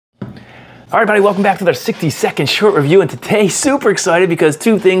All right, everybody, welcome back to our 60-second short review. And today, super excited because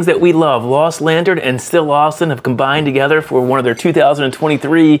two things that we love, Lost Lantern and Still Austin, have combined together for one of their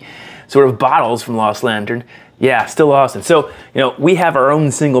 2023 sort of bottles from Lost Lantern. Yeah, Still Austin. So, we have our own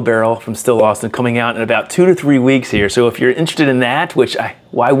single barrel from Still Austin coming out in about 2 to 3 weeks here. So if you're interested in that, which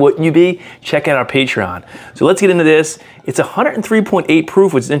why wouldn't you be? Check out our Patreon. So let's get into this. It's 103.8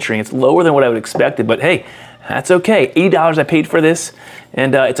 proof, which is interesting. It's lower than what I would have expected, but hey, that's okay. $80 I paid for this,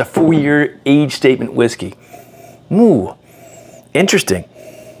 and it's a 4-year age statement whiskey. Ooh, interesting.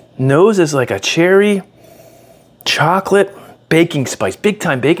 Nose is like a cherry, chocolate, baking spice, big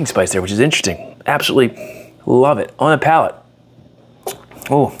time baking spice there, which is interesting. Absolutely love it. On the palate,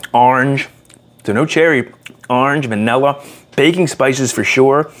 oh, orange, so no cherry, orange, vanilla, baking spices for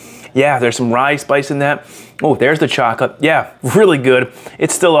sure. Yeah, there's some rye spice in that. Oh, there's the chocolate. Yeah, really good.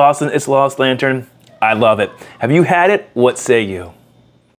 It's Still Austin, it's Lost Lantern. I love it. Have you had it? What say you?